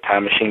thinking maybe a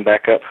time machine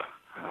backup.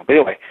 But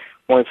anyway,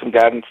 wanted some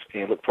guidance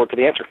and look forward to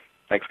the answer.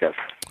 Thanks, guys.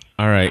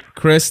 All right,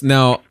 Chris,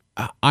 now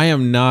I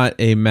am not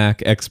a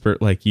Mac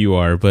expert like you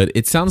are, but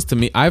it sounds to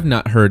me, I've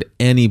not heard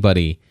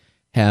anybody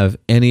have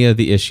any of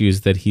the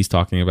issues that he's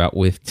talking about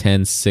with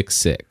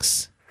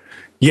 10.6.6.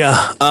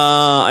 Yeah,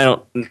 I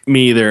don't,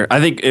 me either. I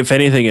think if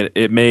anything,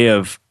 it may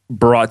have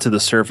brought to the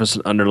surface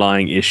an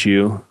underlying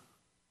issue.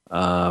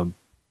 I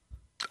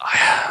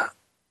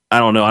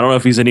don't know. I don't know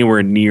if he's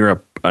anywhere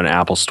near an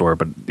Apple store,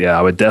 but yeah,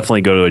 I would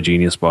definitely go to a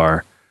Genius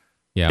Bar.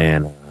 Yeah.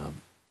 And,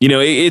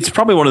 it's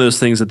probably one of those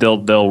things that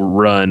they'll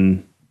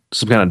run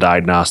some kind of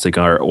diagnostic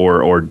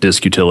or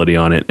disk utility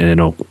on it,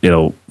 and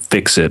it'll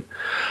fix it.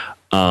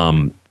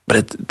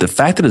 But the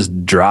fact that his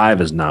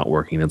drive is not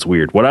working, that's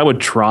weird. What I would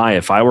try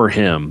if I were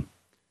him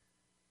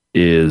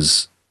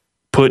is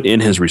put in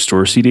his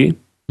restore CD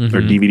or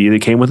DVD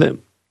that came with it,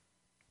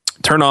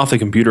 turn off the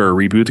computer or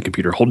reboot the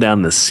computer, hold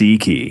down the C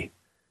key,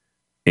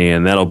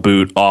 and that'll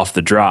boot off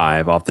the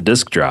drive, off the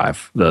disk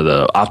drive,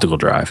 the optical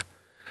drive.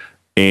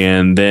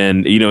 And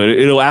then,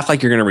 it'll act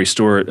like you're going to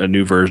restore a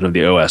new version of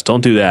the OS.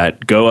 Don't do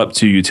that. Go up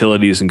to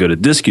utilities and go to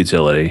disk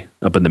utility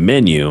up in the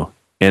menu,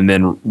 and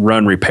then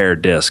run repair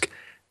disk.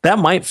 That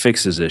might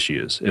fix his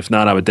issues. If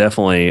not, I would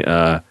definitely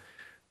go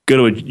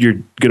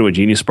to a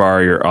Genius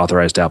Bar, your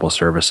authorized Apple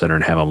Service Center,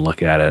 and have them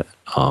look at it.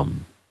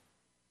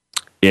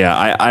 Yeah,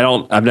 I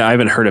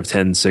haven't heard of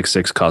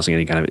 10.6.6 causing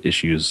any kind of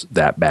issues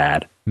that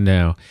bad.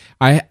 No,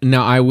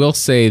 I will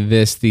say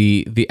this: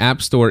 the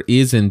App Store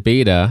is in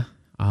beta.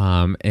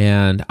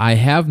 And I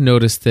have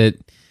noticed that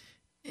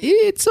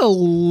it's a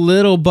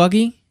little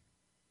buggy.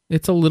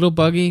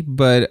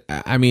 But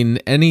I mean,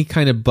 any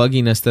kind of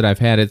bugginess that I've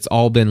had, it's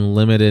all been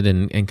limited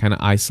and kind of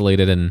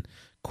isolated and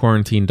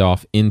quarantined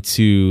off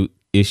into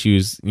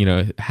issues,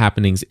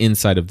 happenings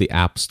inside of the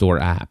App Store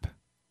app.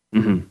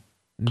 I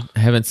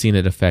haven't seen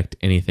it affect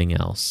anything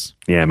else.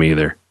 Yeah, me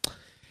either.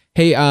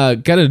 Hey,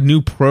 got a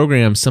new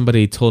program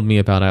somebody told me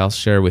about. I'll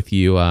share with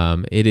you.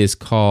 It is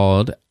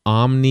called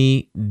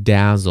Omni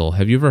Dazzle.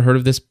 Have you ever heard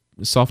of this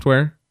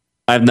software?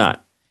 I have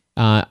not.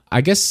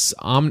 I guess,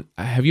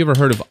 have you ever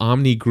heard of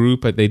Omni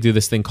Group? They do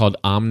this thing called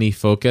Omni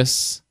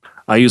Focus.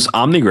 I use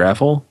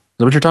OmniGraffle. Is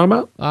that what you're talking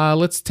about?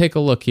 Let's take a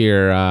look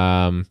here.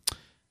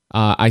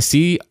 I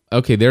see.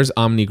 Okay, there's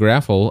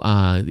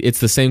OmniGraffle. It's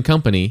the same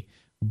company,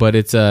 but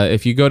it's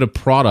if you go to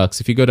products,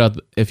 if you go to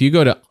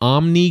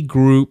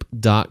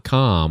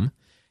omnigroup.com,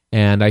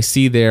 and I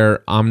see there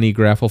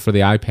OmniGraffle for the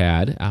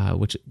iPad,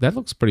 which that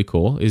looks pretty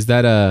cool. Is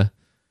that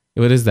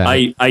what is that?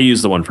 I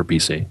use the one for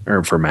PC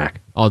or for Mac.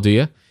 Oh, do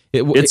you? I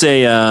use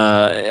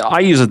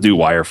it to do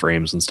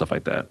wireframes and stuff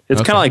like that.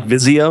 It's kind of like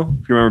Visio.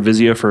 If you remember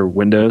Visio for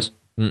Windows.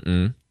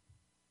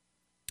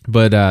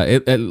 But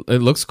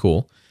it looks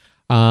cool.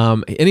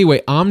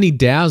 Anyway, Omni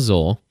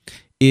Dazzle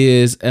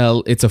is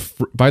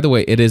by the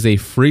way, it is a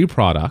free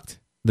product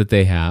that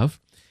they have,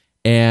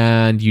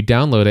 and you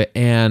download it,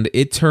 and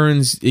it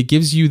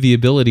gives you the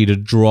ability to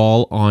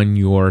draw on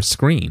your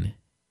screen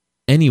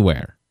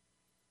anywhere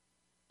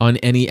on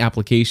any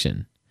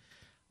application.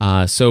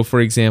 So,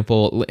 for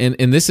example,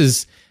 and this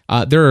is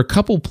there are a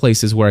couple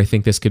places where I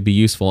think this could be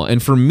useful.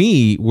 And for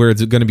me, where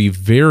it's going to be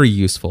very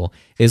useful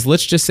is,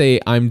 let's just say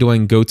I'm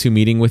doing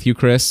GoToMeeting with you,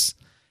 Chris,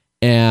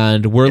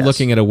 and we're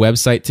looking at a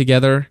website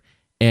together.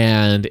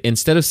 And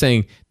instead of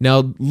saying,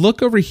 now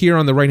look over here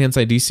on the right hand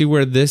side, do you see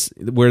where it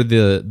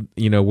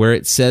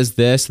says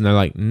this? And they're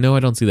like, no, I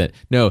don't see that.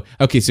 No.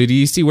 Okay, so do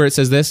you see where it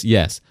says this?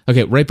 Yes.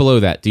 Okay, right below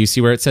that, do you see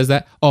where it says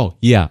that? Oh,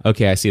 yeah.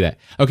 Okay, I see that.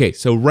 Okay,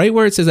 so right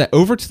where it says that,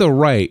 over to the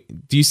right,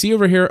 do you see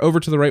over here, over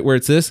to the right where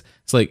it's this?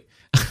 It's like,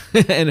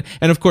 and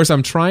of course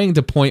I'm trying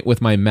to point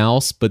with my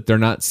mouse, but they're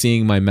not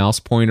seeing my mouse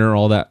pointer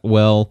all that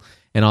well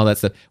and all that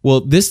stuff. Well,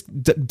 this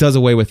does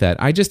away with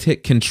that. I just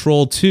hit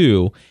Control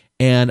 2,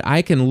 and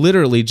I can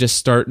literally just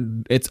start.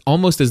 It's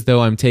almost as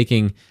though I'm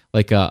taking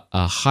like a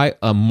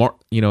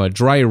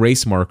dry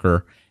erase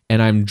marker,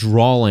 and I'm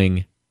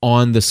drawing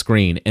on the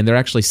screen, and they're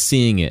actually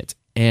seeing it.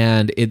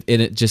 And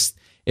it's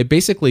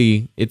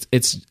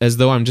as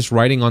though I'm just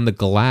writing on the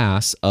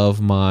glass of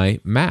my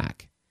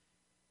Mac.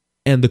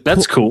 And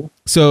that's cool.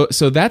 So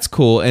that's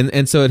cool,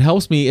 and so it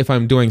helps me if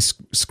I'm doing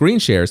screen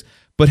shares.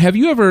 But have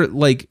you ever,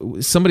 like,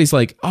 somebody's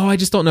like, oh, I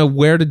just don't know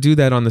where to do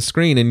that on the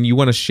screen, and you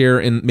want to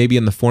share maybe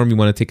in the form you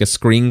want to take a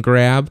screen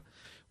grab?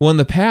 Well, in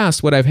the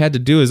past, what I've had to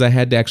do is I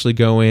had to actually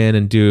go in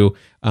and do,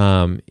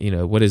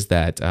 what is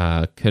that?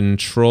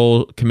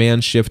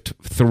 Command Shift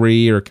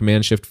 3 or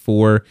Command Shift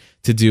 4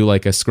 to do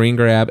like a screen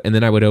grab, and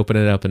then I would open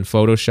it up in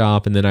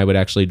Photoshop, and then I would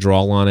actually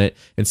draw on it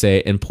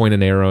and point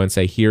an arrow and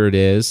say, here it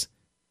is.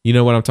 You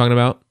know what I'm talking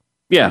about?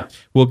 Yeah.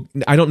 Well,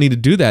 I don't need to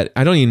do that.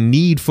 I don't even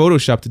need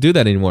Photoshop to do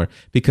that anymore,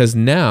 because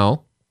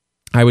now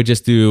I would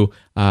just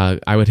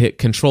I would hit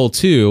Control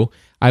 2.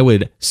 I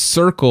would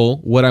circle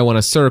what I want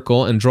to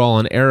circle and draw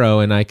an arrow,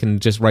 and I can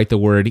just write the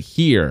word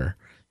here,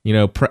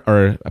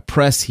 or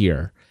press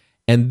here.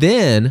 And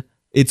then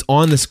it's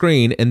on the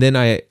screen, and then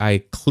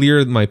I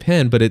clear my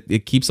pen, but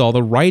it keeps all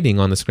the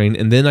writing on the screen.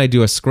 And then I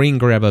do a screen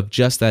grab of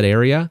just that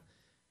area.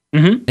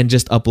 And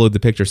just upload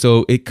the picture.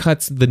 So it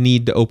cuts the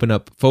need to open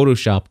up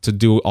Photoshop to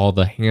do all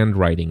the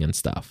handwriting and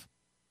stuff.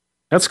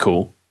 That's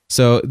cool.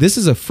 So this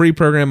is a free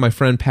program. My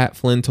friend Pat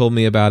Flynn told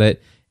me about it,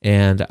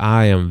 and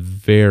I am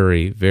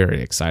very,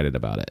 very excited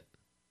about it.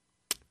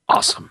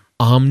 Awesome.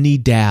 Omni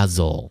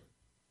Dazzle.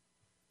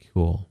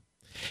 Cool.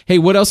 Hey,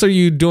 what else are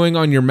you doing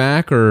on your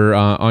Mac or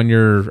on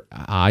your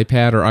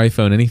iPad or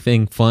iPhone?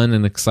 Anything fun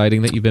and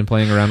exciting that you've been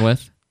playing around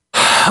with?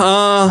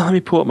 Let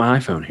me pull up my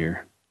iPhone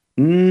here.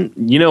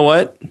 You know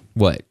what?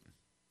 What?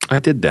 I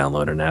did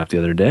download an app the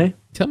other day.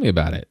 Tell me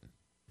about it.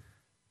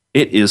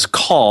 It is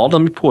called,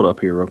 let me pull it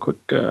up here real quick.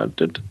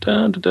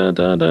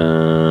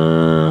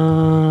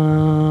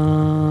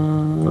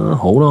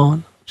 Hold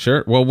on.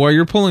 Sure. Well, while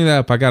you're pulling that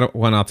up, I got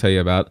one I'll tell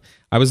you about.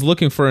 I was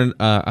looking for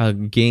a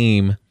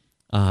game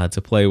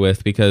to play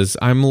with, because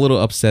I'm a little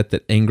upset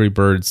that Angry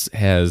Birds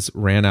has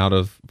ran out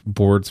of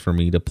boards for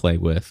me to play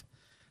with.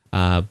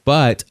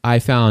 But I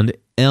found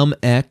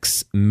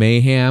MX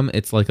Mayhem.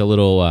 It's like a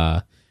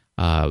little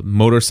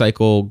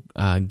motorcycle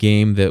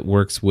game that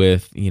works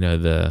with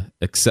the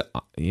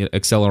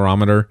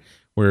accelerometer,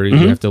 where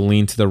you have to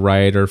lean to the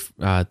right or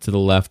to the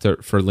left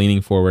for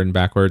leaning forward and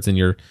backwards, and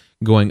you're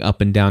going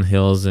up and down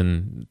hills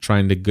and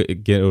trying to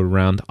get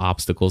around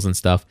obstacles and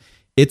stuff.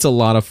 It's a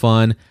lot of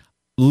fun.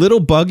 Little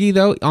buggy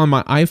though. On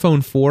my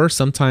iPhone 4,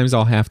 sometimes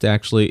I'll have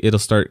to it'll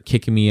start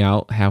kicking me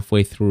out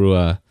halfway through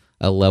a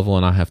level,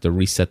 and I'll have to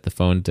reset the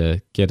phone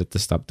to get it to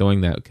stop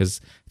doing that,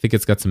 because I think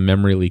it's got some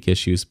memory leak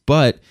issues.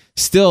 But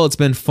still, it's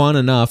been fun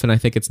enough, and I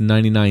think it's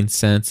 99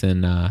 cents,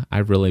 and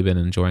I've really been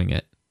enjoying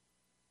it.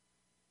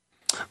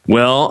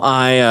 Well,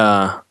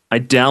 I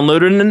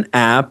downloaded an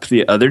app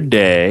the other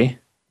day,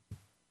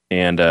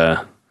 and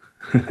you're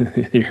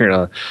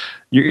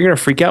gonna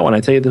freak out when I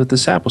tell you what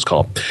this app was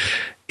called.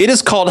 It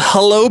is called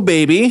Hello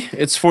Baby.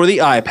 It's for the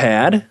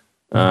iPad.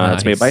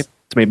 Nice.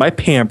 It's made by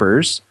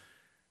Pampers.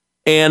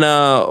 And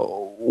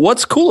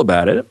what's cool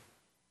about it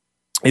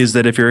is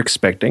that if you're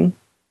expecting,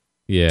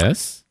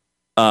 Yes.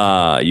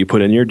 you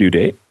put in your due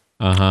date,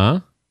 Uh-huh.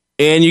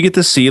 and you get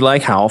to see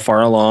like how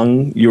far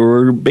along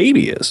your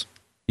baby is.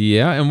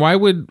 Yeah, and why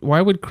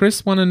would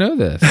Chris want to know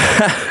this?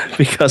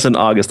 Because in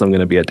August I'm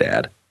going to be a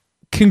dad.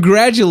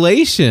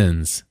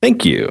 Congratulations.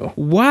 Thank you.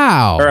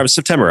 Wow. Or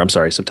September. I'm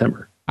sorry,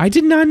 September. I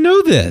did not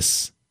know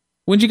this.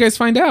 When did you guys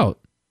find out?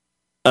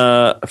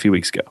 A few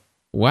weeks ago.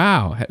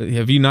 Wow.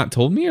 Have you not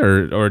told me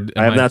or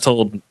I have not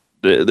told.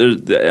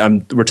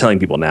 We're telling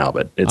people now,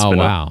 but it's been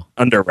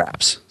under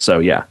wraps. So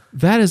yeah,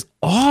 that is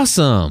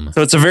awesome.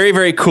 So it's a very,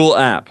 very cool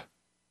app.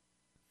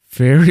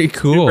 Very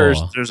cool.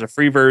 There's a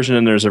free version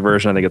and there's a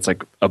version. I think it's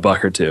like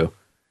 $1 or $2.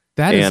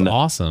 That is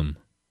awesome.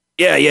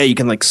 Yeah. You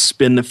can like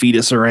spin the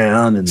fetus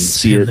around and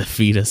see the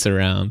fetus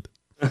around.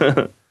 See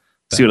what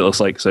it looks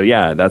like. So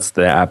yeah, that's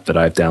the app that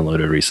I've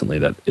downloaded recently.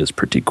 That is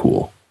pretty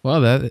cool.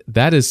 Well,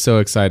 that is so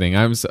exciting.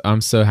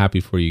 I'm so happy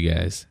for you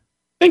guys.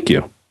 Thank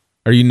you.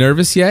 Are you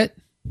nervous yet?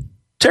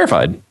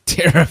 Terrified.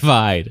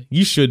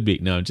 You should be.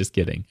 No, just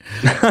kidding.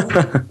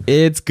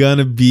 It's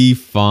gonna be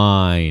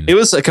fine. It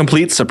was a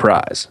complete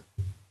surprise.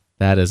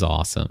 That is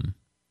awesome.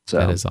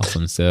 So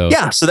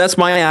yeah, so that's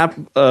my app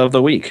of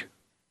the week.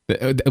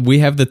 We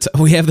have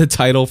the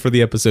title for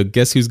the episode.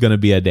 Guess who's gonna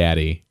be a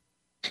daddy?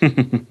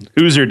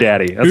 Who's your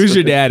daddy? Who's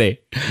your daddy?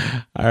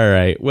 All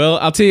right. Well,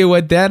 I'll tell you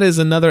what. That is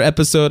another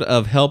episode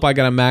of Help I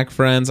Got a Mac,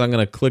 friends. I'm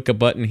gonna click a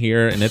button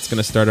here, and it's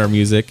gonna start our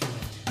music.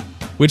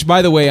 Which,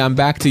 by the way, I'm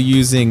back to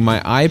using my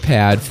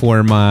iPad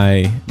for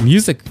my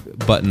music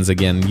buttons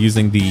again,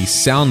 using the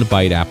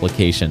Soundbite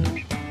application.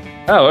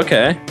 Oh,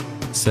 okay.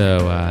 So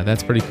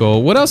that's pretty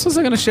cool. What else was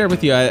I going to share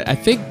with you? I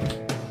think,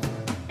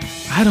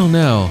 I don't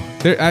know.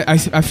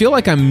 I feel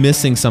like I'm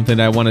missing something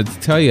that I wanted to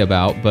tell you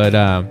about, but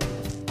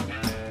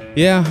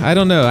yeah, I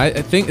don't know.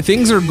 I think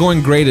things are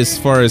going great as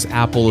far as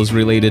Apple is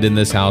related in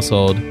this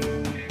household.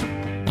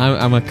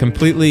 I'm a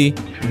completely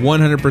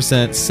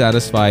 100%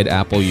 satisfied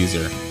Apple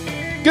user.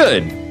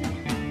 Good.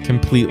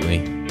 Completely.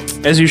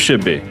 As you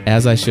should be.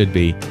 As I should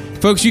be.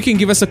 Folks, you can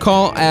give us a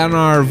call on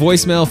our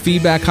voicemail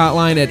feedback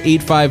hotline at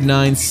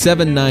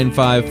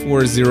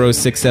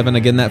 859-795-4067.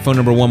 Again, that phone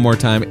number one more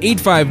time,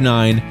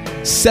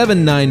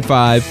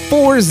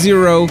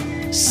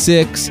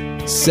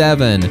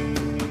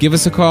 859-795-4067. Give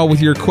us a call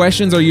with your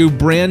questions. Are you a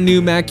brand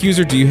new Mac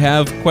user? Do you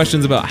have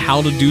questions about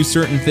how to do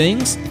certain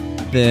things?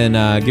 Then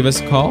give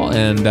us a call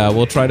and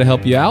we'll try to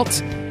help you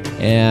out.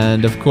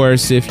 And of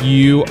course, if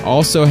you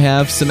also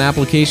have some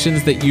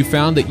applications that you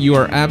found that you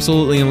are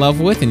absolutely in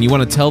love with and you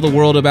want to tell the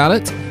world about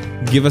it,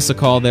 give us a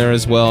call there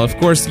as well. Of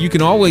course, you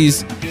can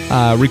always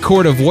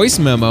record a voice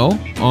memo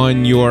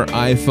on your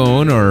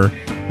iPhone or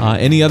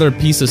any other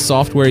piece of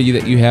software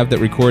that you have that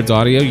records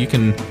audio. You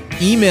can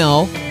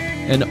email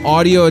an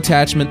audio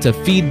attachment to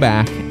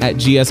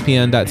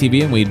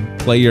feedback@gspn.tv and we'd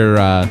play your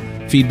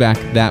feedback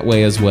that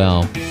way as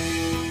well.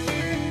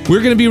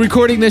 We're going to be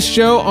recording this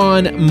show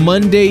on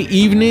Monday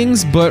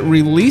evenings, but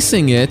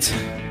releasing it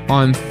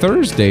on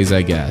Thursdays,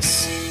 I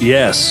guess.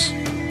 Yes.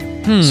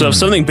 So if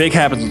something big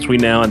happens between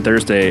now and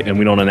Thursday and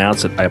we don't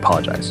announce it, I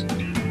apologize.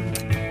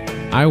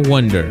 I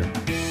wonder,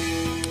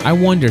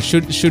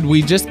 should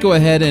we just go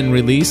ahead and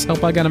release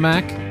Help I Got a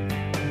Mac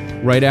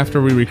right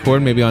after we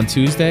record, maybe on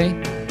Tuesday?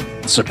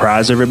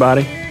 Surprise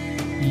everybody?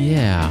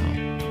 Yeah.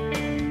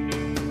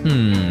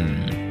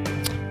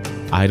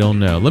 I don't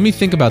know. Let me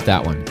think about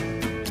that one.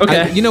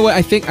 Okay. You know what?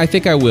 I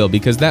think I will,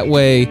 because that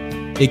way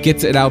it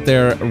gets it out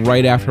there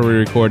right after we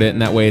record it,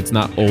 and that way it's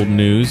not old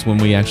news when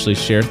we actually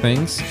share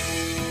things.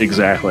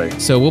 Exactly.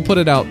 So we'll put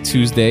it out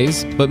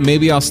Tuesdays, but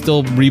maybe I'll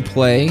still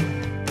replay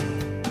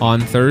on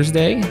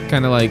Thursday,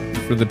 kind of like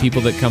for the people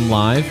that come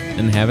live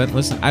and haven't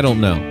listened. I don't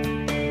know.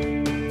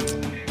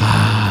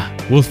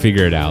 We'll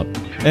figure it out.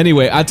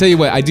 Anyway, I'll tell you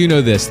what, I do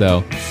know this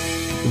though.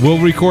 We'll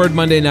record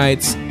Monday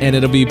nights and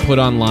it'll be put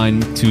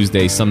online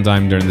Tuesday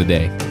sometime during the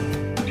day.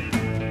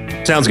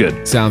 Sounds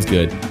good. Sounds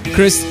good.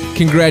 Chris,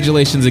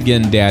 congratulations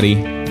again, Daddy.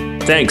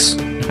 Thanks.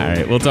 All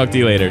right, we'll talk to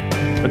you later.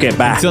 Okay,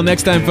 bye. Until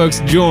next time,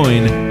 folks,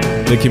 join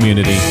the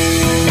community.